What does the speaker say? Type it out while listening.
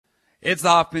It's the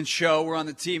Hoffman Show. We're on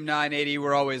the Team 980.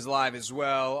 We're always live as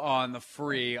well on the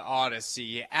free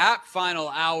Odyssey app. Final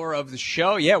hour of the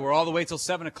show. Yeah, we're all the way till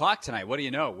 7 o'clock tonight. What do you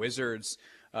know? Wizards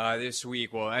this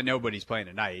week. Well, nobody's playing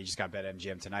tonight. You just got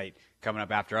BetMGM tonight coming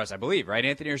up after us, I believe. Right,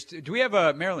 Anthony? Do we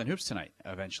have Maryland Hoops tonight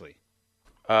eventually?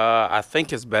 I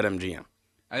think it's BetMGM.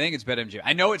 I think it's BetMGM.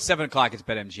 I know it's 7 o'clock. It's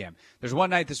BetMGM. There's one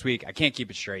night this week. I can't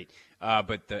keep it straight.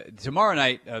 But tomorrow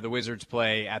night, the Wizards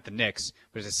play at the Knicks,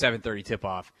 but it's a 7:30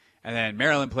 tip-off. And then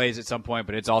Maryland plays at some point,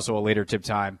 but it's also a later tip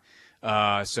time.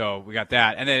 So we got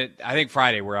that. And then I think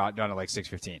Friday we're out done at like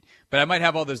 6:15. But I might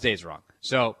have all those days wrong.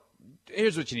 So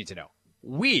here's what you need to know.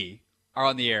 We are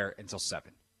on the air until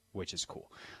 7, which is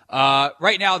cool.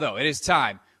 Right now, though, it is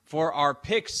time for our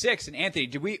Pick-6. And Anthony,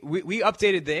 did we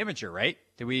updated the imager, right?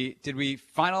 Did we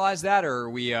finalize that, or are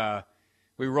we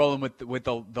rolling with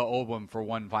the old one for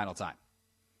one final time?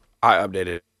 I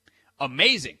updated it.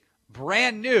 Amazing.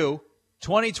 Brand new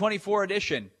 2024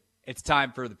 edition. It's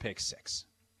time for the Pick-6.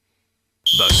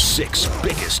 The 6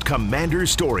 biggest Commander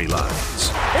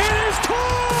storylines. It is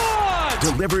caught!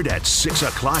 Delivered at 6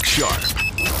 o'clock sharp.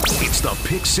 It's the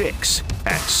Pick-6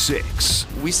 at 6.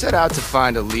 We set out to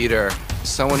find a leader,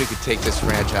 someone who could take this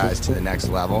franchise to the next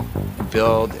level,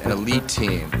 build an elite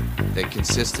team that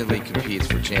consistently competes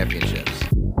for championships.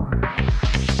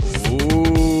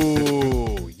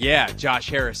 Ooh, yeah, Josh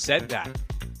Harris said that.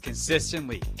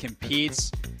 Consistently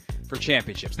competes for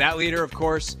championships. That leader, of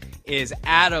course, is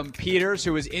Adam Peters,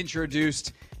 who was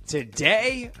introduced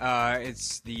today.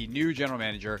 It's the new general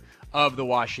manager of the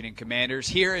Washington Commanders.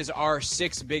 Here is our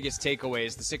 6 biggest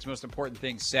takeaways, the 6 most important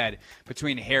things said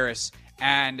between Harris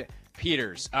and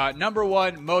Peters. Number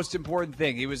one, most important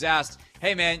thing. He was asked,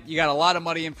 hey, man, you got a lot of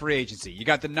money in free agency. You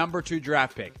got the number 2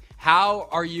 draft pick. How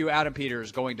are you, Adam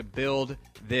Peters, going to build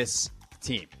this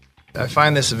team? I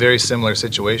find this a very similar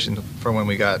situation from when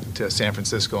we got to San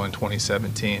Francisco in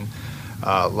 2017.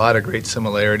 A lot of great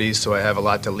similarities, so I have a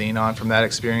lot to lean on from that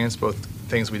experience, both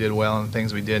things we did well and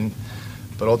things we didn't.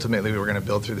 But ultimately, we were going to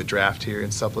build through the draft here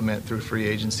and supplement through free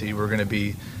agency. We're going to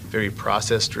be very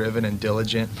process-driven and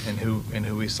diligent in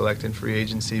who we select in free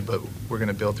agency, but we're going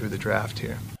to build through the draft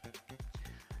here.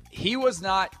 He was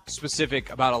not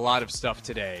specific about a lot of stuff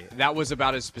today. That was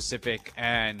about as specific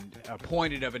and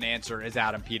pointed of an answer as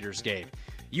Adam Peters gave.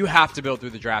 You have to build through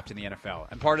the draft in the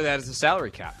NFL, and part of that is the salary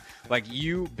cap. Like,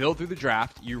 you build through the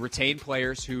draft, you retain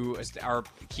players who are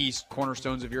key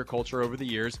cornerstones of your culture over the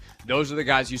years. Those are the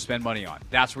guys you spend money on.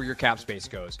 That's where your cap space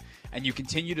goes. And you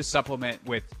continue to supplement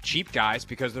with cheap guys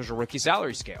because there's a rookie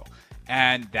salary scale.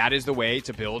 And that is the way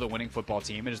to build a winning football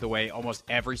team. It is the way almost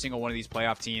every single one of these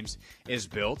playoff teams is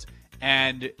built.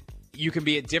 And you can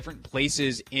be at different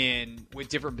places with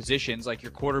different positions. Like,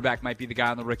 your quarterback might be the guy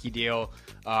on the rookie deal.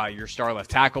 Your star left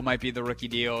tackle might be the rookie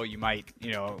deal. You might,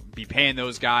 be paying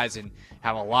those guys and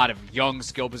have a lot of young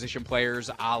skill position players,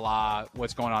 a la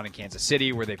what's going on in Kansas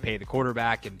City, where they pay the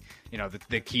quarterback and,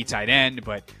 the key tight end,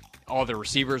 but all the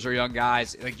receivers are young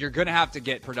guys. Like, you're going to have to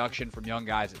get production from young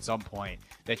guys at some point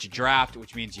that you draft,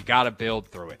 which means you got to build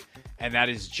through it. And that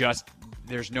is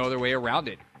there's no other way around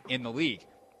it in the league.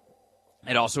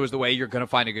 It also is the way you're going to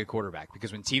find a good quarterback,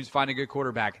 because when teams find a good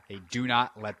quarterback, they do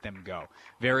not let them go.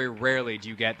 Very rarely do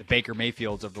you get the Baker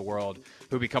Mayfields of the world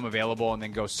who become available and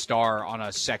then go star on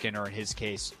a second, or in his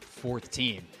case, 4th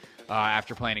team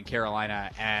after playing in Carolina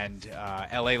and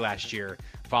LA last year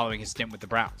following his stint with the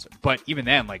Browns. But even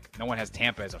then, no one has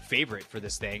Tampa as a favorite for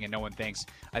this thing, and no one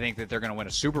I think that they're going to win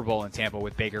a Super Bowl in Tampa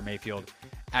with Baker Mayfield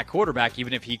at quarterback,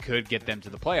 even if he could get them to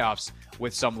the playoffs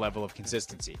with some level of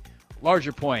consistency.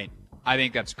 Larger point, I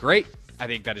think that's great. I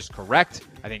think that is correct.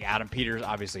 I think Adam Peters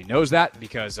obviously knows that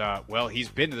because, he's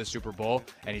been to the Super Bowl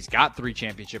and he's got 3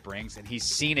 championship rings and he's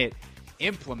seen it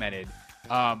implemented.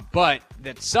 But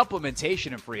that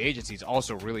supplementation of free agency is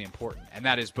also really important. And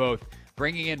that is both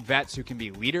bringing in vets who can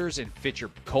be leaders and fit your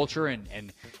culture.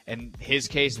 And in his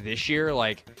case this year,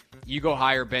 you go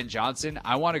hire Ben Johnson.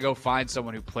 I want to go find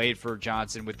someone who played for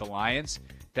Johnson with the Lions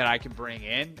that I can bring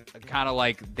in, kind of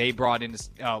like they brought in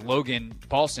Logan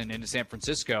Paulson into San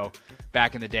Francisco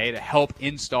back in the day to help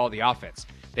install the offense.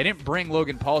 They didn't bring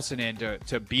Logan Paulson in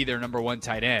to be their number 1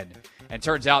 tight end. And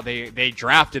turns out they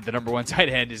drafted the number 1 tight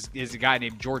end is a guy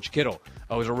named George Kittle,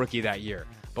 who was a rookie that year.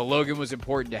 But Logan was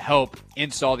important to help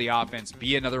install the offense,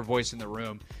 be another voice in the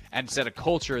room, and set a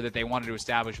culture that they wanted to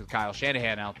establish with Kyle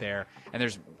Shanahan out there. And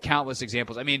there's countless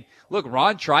examples. I mean, look,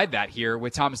 Ron tried that here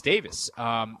with Thomas Davis,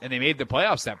 and they made the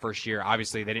playoffs that first year.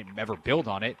 Obviously, they didn't ever build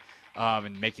on it,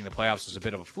 and making the playoffs was a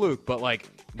bit of a fluke. But,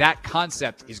 that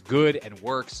concept is good and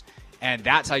works, and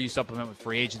that's how you supplement with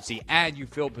free agency, and you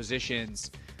fill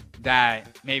positions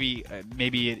that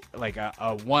maybe like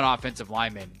a one offensive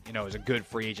lineman, is a good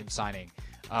free agent signing.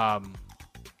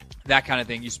 That kind of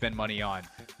thing you spend money on.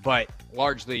 But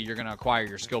largely you're going to acquire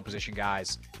your skill position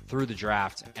guys through the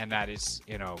draft, and that is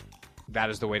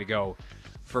the way to go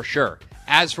for sure.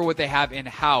 As for what they have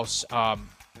in-house,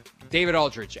 David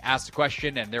Aldridge asked a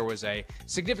question, and there was a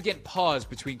significant pause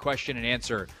between question and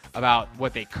answer about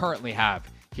what they currently have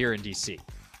here in D.C.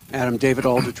 Adam, David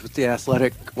Aldridge with The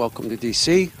Athletic. Welcome to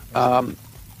D.C.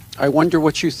 I wonder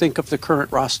what you think of the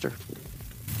current roster.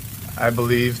 I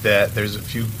believe that there's a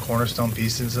few cornerstone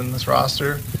pieces in this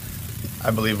roster.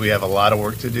 I believe we have a lot of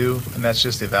work to do, and that's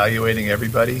just evaluating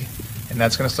everybody. And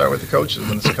that's going to start with the coaches.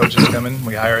 When the coaches come in,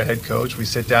 we hire a head coach. We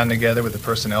sit down together with the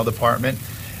personnel department,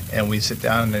 and we sit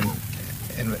down and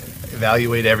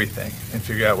evaluate everything and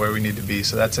figure out where we need to be.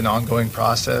 So that's an ongoing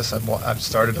process. I've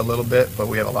started a little bit, but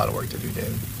we have a lot of work to do,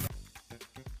 David.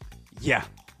 Yeah,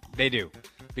 they do.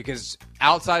 Because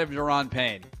outside of Deron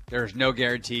Payne, there's no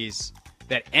guarantees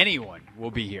that anyone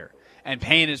will be here. And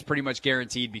Payne is pretty much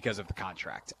guaranteed because of the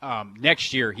contract.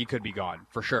 Next year, he could be gone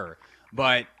for sure.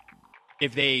 But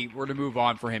if they were to move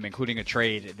on for him, including a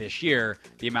trade this year,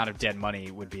 the amount of dead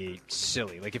money would be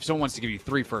silly. Like, if someone wants to give you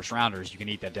 3 first-rounders, you can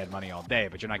eat that dead money all day,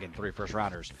 but you're not getting 3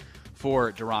 first-rounders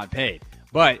for Deron Payne.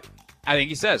 But I think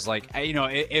he says,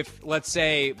 if, let's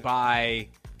say, by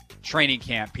training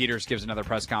camp, Peters gives another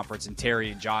press conference and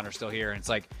Terry and John are still here, and it's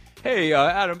like, hey,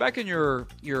 Adam, back in your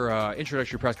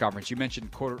introductory press conference, you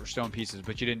mentioned cornerstone pieces,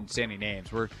 but you didn't say any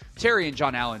names. Were Terry and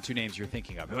John Allen 2 names you're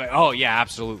thinking of? Like, oh, yeah,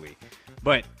 absolutely.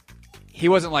 But he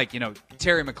wasn't like,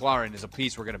 Terry McLaurin is a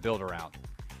piece we're going to build around,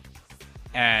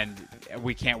 and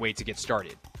we can't wait to get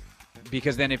started.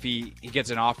 Because then if he gets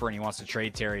an offer and he wants to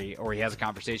trade Terry, or he has a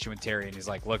conversation with Terry and he's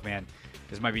like, look, man,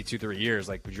 this might be 2-3 years.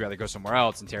 Like, would you rather go somewhere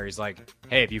else? And Terry's like,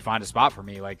 hey, if you find a spot for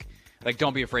me, like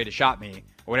don't be afraid to shop me,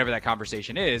 or whatever that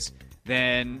conversation is,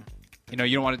 then, you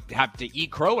don't want to have to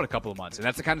eat crow in a couple of months. And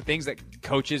that's the kind of things that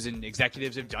coaches and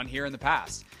executives have done here in the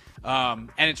past. And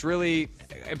it's really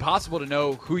impossible to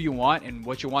know who you want and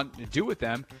what you want to do with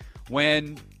them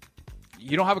when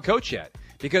you don't have a coach yet.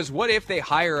 Because what if they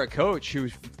hire a coach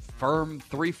who's firm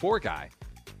 3-4 guy?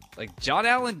 Like, John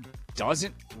Allen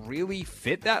doesn't really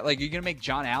fit that. Like, you're going to make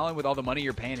John Allen, with all the money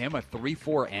you're paying him, a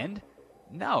 3-4 end?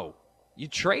 No. You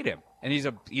trade him. And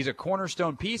he's a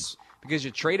cornerstone piece because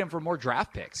you trade him for more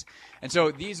draft picks. And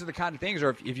so these are the kind of things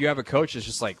where if you have a coach that's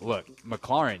just like, look,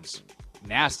 McLaurin's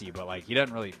nasty, but like, he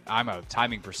doesn't really, I'm a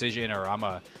timing precision, or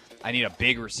I need a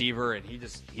big receiver, and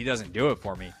he doesn't do it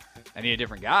for me. I need a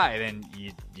different guy. Then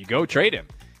you go trade him.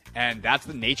 And that's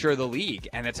the nature of the league,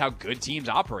 and that's how good teams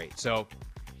operate. So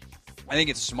I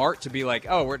think it's smart to be like,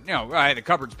 oh, all right, the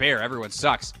cupboard's bare, everyone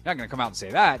sucks. You're not going to come out and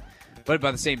say that. But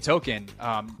by the same token,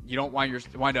 you don't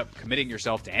wind up committing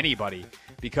yourself to anybody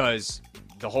because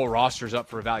the whole roster's up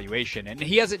for evaluation. And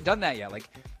he hasn't done that yet. Like,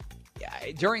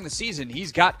 during the season,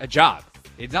 he's got a job.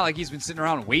 It's not like he's been sitting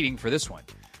around waiting for this one.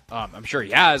 I'm sure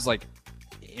he has. Like,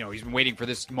 he's been waiting for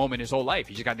this moment his whole life.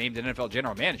 He just got named an NFL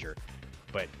general manager.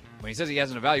 But when he says he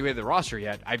hasn't evaluated the roster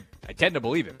yet, I tend to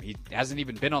believe him. He hasn't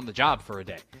even been on the job for a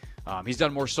day. He's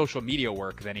done more social media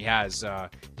work than he has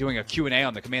doing a Q&A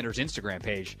on the Commander's Instagram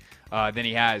page than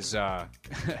he has actual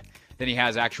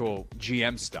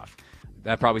GM stuff.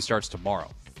 That probably starts tomorrow.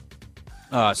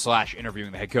 /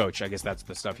 interviewing the head coach. I guess that's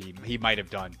the stuff he might have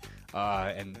done,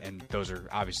 and those are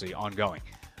obviously ongoing.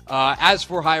 As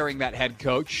for hiring that head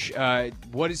coach,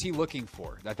 what is he looking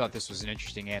for? I thought this was an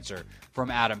interesting answer from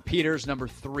Adam Peters, number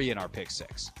 3 in our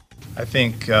Pick-6. I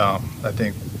think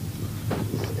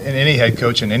in any head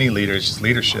coach and any leader, it's just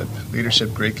leadership.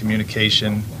 Leadership, great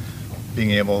communication,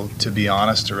 being able to be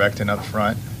honest, direct, and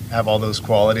upfront, have all those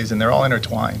qualities, and they're all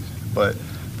intertwined. But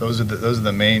those are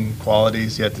the main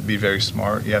qualities. You have to be very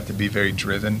smart. You have to be very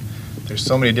driven. There's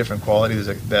so many different qualities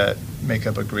that make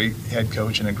up a great head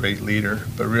coach and a great leader.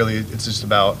 But really, it's just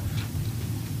about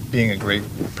being a great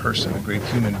person, a great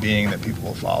human being that people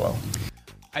will follow.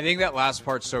 I think that last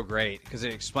part's so great because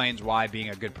it explains why being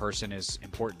a good person is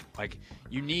important. Like,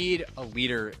 you need a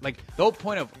leader. Like, the whole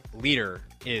point of leader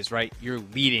is, right, you're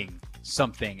leading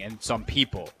something and some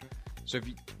people. So if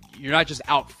you're not just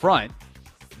out front,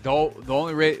 the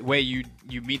only way you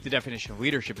meet the definition of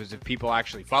leadership is if people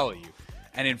actually follow you.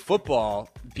 And in football,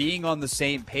 being on the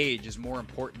same page is more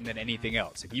important than anything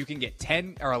else. If you can get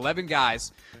 10 or 11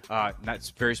 guys, not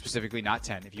very specifically not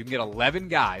 10, if you can get 11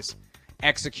 guys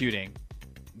executing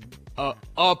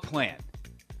a plan,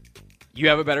 you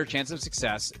have a better chance of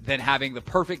success than having the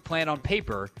perfect plan on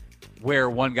paper where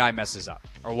one guy messes up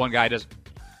or one guy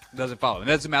doesn't follow. And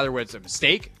it doesn't matter whether it's a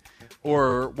mistake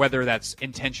or whether that's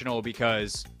intentional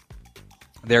because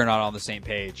they're not on the same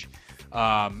page,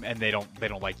 and they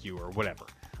don't like you or whatever,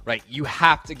 right? You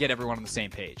have to get everyone on the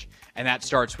same page, and that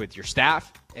starts with your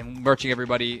staff and marching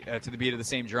everybody to the beat of the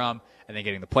same drum, and then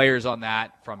getting the players on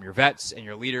that, from your vets and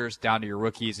your leaders down to your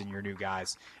rookies and your new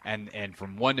guys, and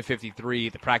from 1 to 53,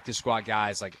 the practice squad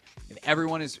guys, like, if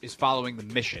everyone is following the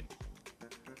mission,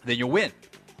 then you'll win.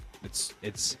 It's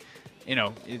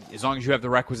as long as you have the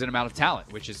requisite amount of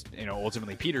talent, which is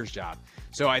ultimately Peter's job.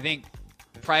 So I think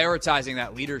prioritizing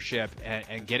that leadership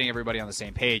and getting everybody on the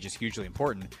same page is hugely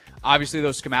important. Obviously,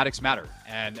 those schematics matter,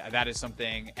 and that is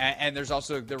something. And there's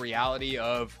also the reality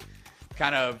of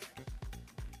kind of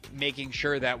making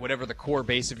sure that whatever the core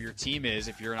base of your team is,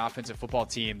 if you're an offensive football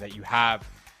team, that you have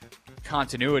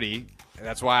continuity. And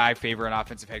that's why I favor an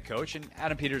offensive head coach, and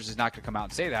Adam Peters is not going to come out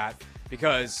and say that,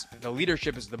 because the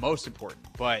leadership is the most important.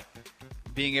 But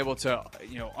being able to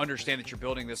understand that you're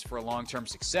building this for a long-term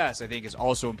success, I think, is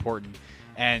also important,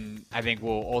 and I think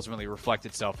will ultimately reflect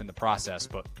itself in the process.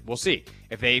 But we'll see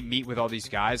if they meet with all these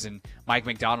guys, and Mike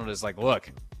McDonald is like,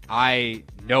 look, I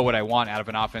know what I want out of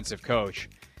an offensive coach,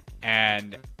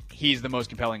 and he's the most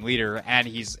compelling leader. And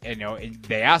he's, and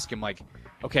they ask him, like,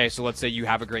 okay, so let's say you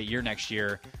have a great year next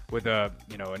year with a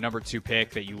number 2 pick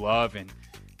that you love, and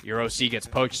your OC gets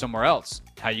poached somewhere else.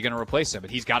 How are you going to replace him?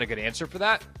 But he's got a good answer for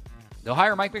that. They'll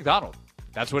hire Mike McDonald.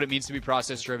 That's what it means to be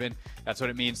process-driven. That's what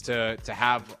it means to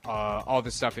have all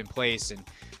this stuff in place and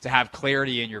to have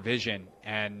clarity in your vision.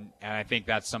 And I think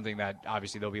that's something that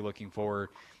obviously they'll be looking for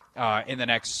in the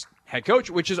next head coach,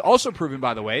 which is also proven,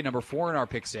 by the way, number 4 in our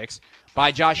pick 6,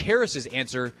 by Josh Harris's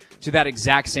answer to that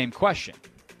exact same question.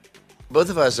 Both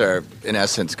of us are, in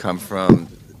essence, come from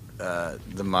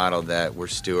the model that we're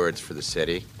stewards for the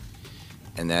city,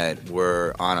 and that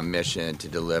we're on a mission to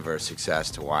deliver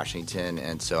success to Washington.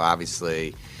 And so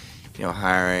obviously,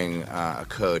 hiring a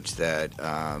coach that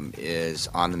is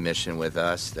on the mission with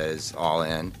us, that is all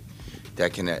in,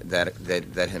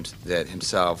 that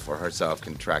himself or herself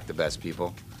can attract the best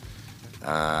people,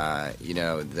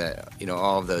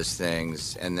 all of those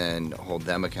things, and then hold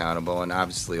them accountable, and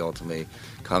obviously ultimately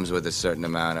comes with a certain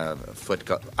amount of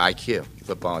IQ,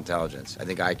 football intelligence. I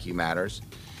think IQ matters.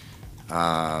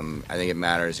 I think it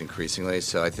matters increasingly.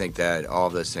 So I think that all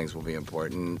of those things will be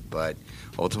important, but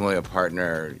ultimately a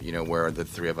partner, where the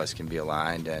three of us can be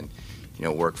aligned and,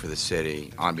 work for the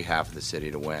city, on behalf of the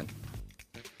city, to win.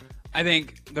 I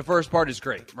think the first part is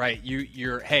great, right?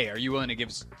 Hey, are you willing to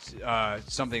give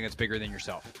something that's bigger than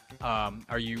yourself?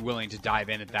 Are you willing to dive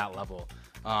in at that level?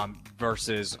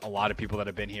 Versus a lot of people that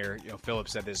have been here. Philip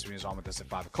said this when he was on with us at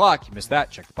 5 o'clock. You missed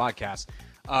that. Check the podcast.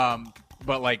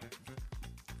 But like,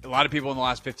 a lot of people in the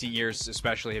last 15 years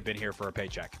especially have been here for a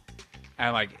paycheck.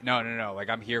 And like, no. Like,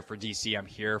 I'm here for DC. I'm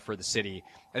here for the city.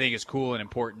 I think it's cool and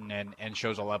important and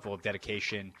shows a level of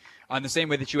dedication. On the same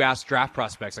way that you ask draft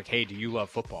prospects, like, hey, do you love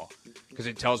football? Because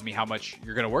it tells me how much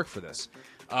you're going to work for this.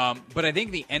 But I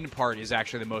think the end part is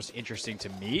actually the most interesting to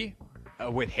me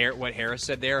with what Harris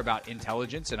said there about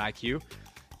intelligence and IQ.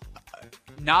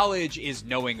 Knowledge is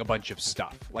knowing a bunch of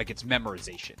stuff. Like, it's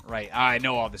memorization, right? I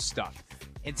know all this stuff.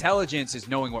 Intelligence is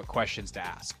knowing what questions to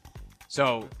ask.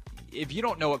 So if you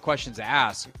don't know what questions to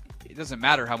ask, it doesn't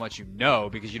matter how much you know,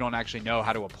 because you don't actually know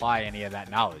how to apply any of that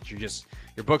knowledge.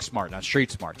 You're book smart, not street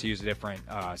smart, to use a different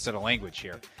set of language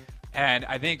here. And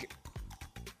I think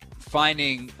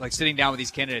sitting down with these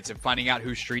candidates and finding out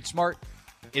who's street smart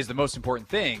is the most important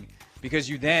thing, because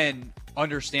you then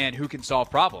understand who can solve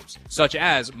problems, such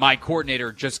as my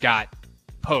coordinator just got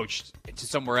poached to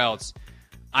somewhere else.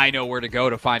 I know where to go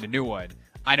to find a new one.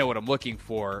 I know what I'm looking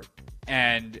for,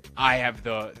 and I have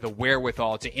the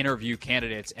wherewithal to interview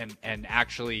candidates and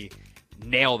actually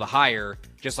nail the hire,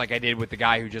 just like I did with the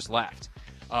guy who just left.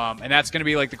 And that's going to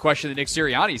be like the question that Nick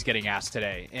Sirianni is getting asked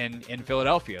today in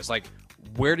Philadelphia. It's like,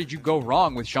 where did you go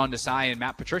wrong with Sean Desai and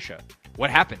Matt Patricia?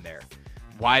 What happened there?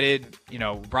 Why did,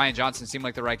 Brian Johnson seem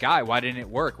like the right guy? Why didn't it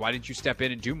work? Why didn't you step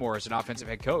in and do more as an offensive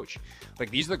head coach?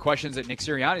 Like, these are the questions that Nick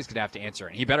Sirianni is going to have to answer,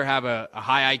 and he better have a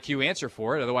high IQ answer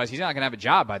for it. Otherwise, he's not going to have a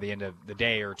job by the end of the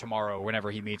day or tomorrow or whenever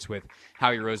he meets with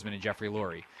Howie Roseman and Jeffrey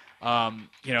Lurie.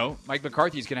 Mike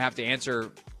McCarthy is going to have to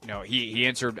answer, he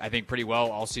answered, I think, pretty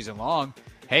well all season long.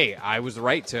 Hey, I was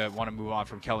right to want to move on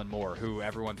from Kellen Moore, who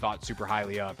everyone thought super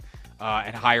highly of,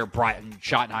 and hire Brian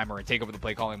Schottenheimer and take over the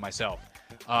play calling myself.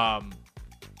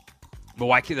 But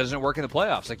why doesn't it work in the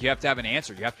playoffs? Like, you have to have an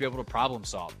answer. You have to be able to problem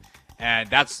solve. And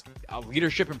that's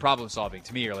leadership and problem solving,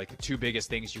 to me, are like the two biggest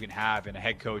things you can have in a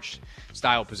head coach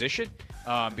style position,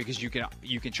 because you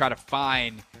can try to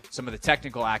find some of the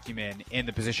technical acumen in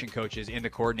the position coaches, in the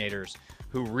coordinators,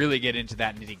 who really get into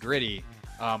that nitty gritty.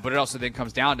 But it also then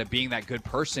comes down to being that good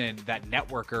person, that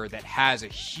networker that has a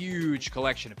huge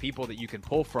collection of people that you can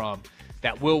pull from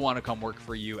that will want to come work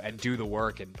for you and do the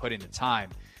work and put in the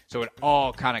time. So it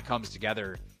all kind of comes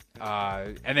together.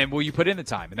 And then will you put in the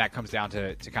time? And that comes down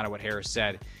to kind of what Harris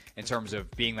said in terms of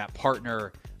being that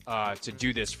partner to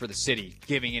do this for the city,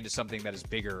 giving into something that is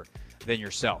bigger than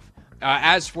yourself.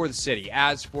 As for the city,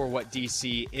 as for what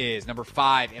DC is, number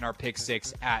 5 in our pick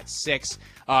 6 at 6,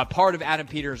 part of Adam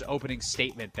Peters' opening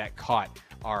statement that caught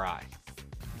our eye.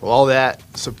 Well, all that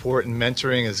support and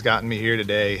mentoring has gotten me here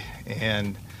today,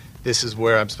 and this is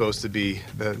where I'm supposed to be,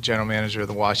 the general manager of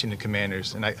the Washington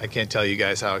Commanders. And I can't tell you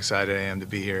guys how excited I am to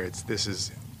be here. This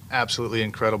is absolutely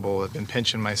incredible. I've been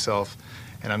pinching myself,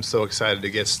 and I'm so excited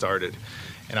to get started.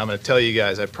 And I'm going to tell you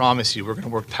guys, I promise you, we're going to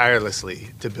work tirelessly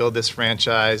to build this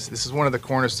franchise. This is one of the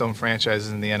cornerstone franchises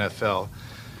in the NFL.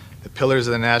 The pillars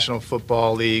of the National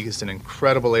Football League is an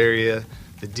incredible area.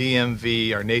 The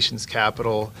DMV, our nation's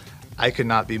capital. I could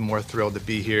not be more thrilled to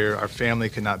be here. Our family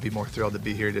could not be more thrilled to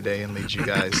be here today and lead you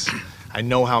guys. I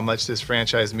know how much this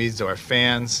franchise means to our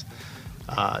fans.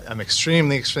 I'm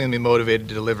extremely, extremely motivated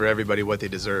to deliver everybody what they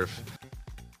deserve.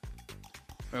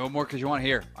 What more could you want to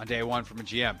hear on day one from a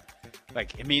GM?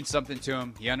 Like, it means something to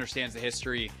him. He understands the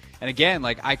history. And again,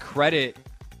 like, I credit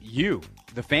you,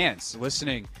 the fans,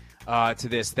 listening to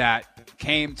this, that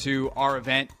came to our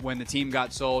event when the team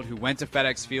got sold, who went to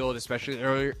FedEx Field, especially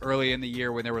early in the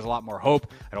year when there was a lot more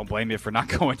hope. I don't blame you for not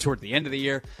going toward the end of the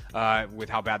year with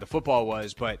how bad the football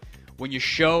was. But when you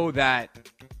show that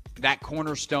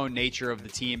cornerstone nature of the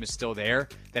team is still there,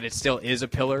 that it still is a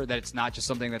pillar, that it's not just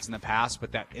something that's in the past,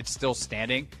 but that it's still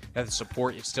standing, that the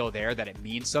support is still there, that it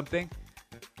means something,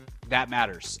 that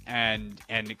matters. And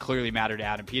it clearly mattered to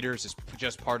Adam Peters. It's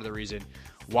just part of the reason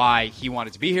why he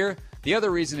wanted to be here. The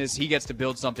other reason is he gets to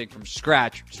build something from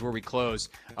scratch, which is where we close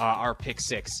our pick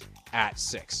 6 at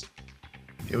 6.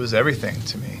 It was everything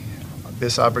to me.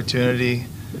 This opportunity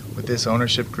with this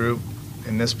ownership group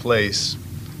in this place,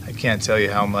 I can't tell you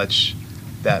how much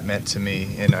that meant to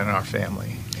me and our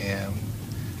family. And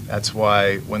that's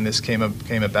why when this came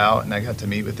about and I got to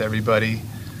meet with everybody,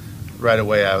 right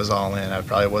away I was all in. I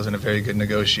probably wasn't a very good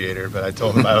negotiator, but I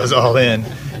told them I was all in.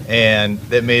 And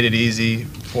that made it easy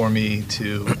for me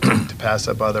to pass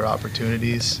up other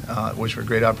opportunities, which were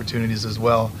great opportunities as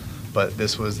well. But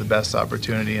this was the best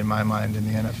opportunity in my mind in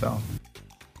the NFL.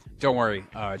 Don't worry,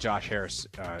 Josh Harris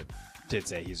did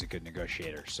say he's a good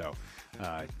negotiator, so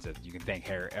you can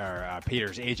thank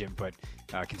Peter's agent, but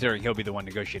considering he'll be the one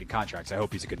negotiating contracts, I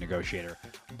hope he's a good negotiator.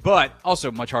 But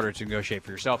also much harder to negotiate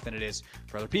for yourself than it is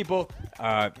for other people.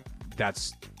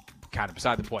 That's kind of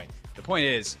beside the point. The point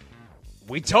is,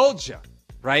 we told you,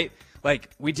 right?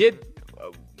 Like, we did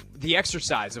the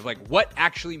exercise of, like, what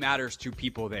actually matters to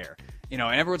people there. You know,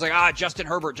 and everyone's like, Justin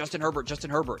Herbert.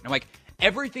 And I'm like,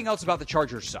 everything else about the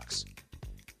Chargers sucks.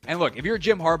 And look, if you're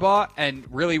Jim Harbaugh and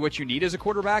really what you need is a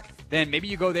quarterback, then maybe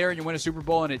you go there and you win a Super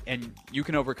Bowl and you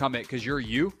can overcome it because you're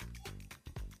you.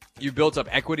 You've built up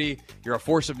equity. You're a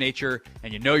force of nature,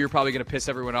 and you know you're probably going to piss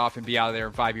everyone off and be out of there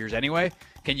in 5 years anyway.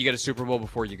 Can you get a Super Bowl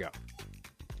before you go?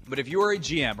 But if you are a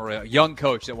GM or a young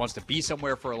coach that wants to be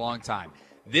somewhere for a long time,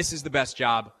 this is the best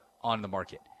job on the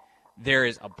market. There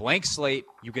is a blank slate.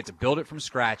 You get to build it from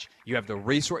scratch. You have the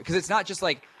resource, because it's not just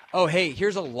like, oh, hey,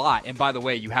 here's a lot, and by the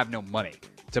way, you have no money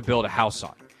to build a house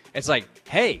on. It's like,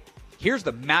 hey, here's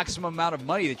the maximum amount of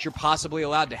money that you're possibly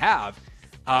allowed to have.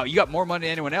 You got more money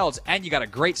than anyone else, and you got a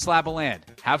great slab of land.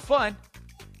 Have fun.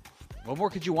 What more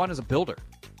could you want as a builder?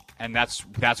 And that's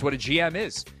what a GM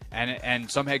is. And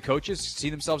some head coaches see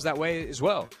themselves that way as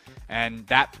well. And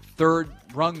that third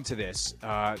rung to this,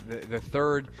 the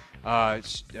third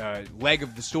leg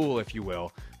of the stool, if you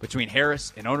will, between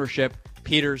Harris and ownership,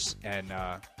 Peters and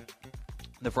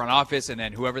the front office, and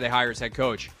then whoever they hire as head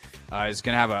coach is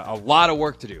going to have a lot of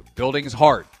work to do. Building is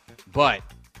hard, but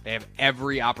they have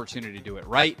every opportunity to do it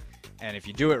right. And if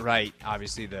you do it right,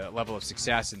 obviously the level of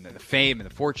success and the fame and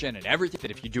the fortune and everything that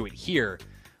if you do it here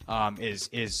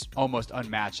is almost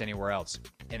unmatched anywhere else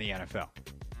in the NFL.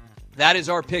 That is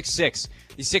our pick 6.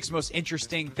 The 6 most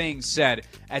interesting things said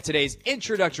at today's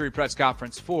introductory press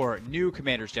conference for new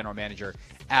Commanders general manager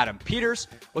Adam Peters.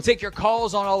 We'll take your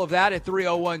calls on all of that at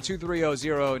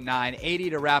 301-230-0980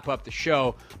 to wrap up the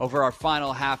show over our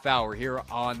final half hour here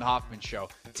on The Hoffman Show.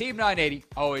 Team 980,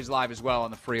 always live as well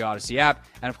on the free Odyssey app,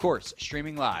 and of course,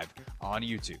 streaming live on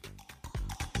YouTube.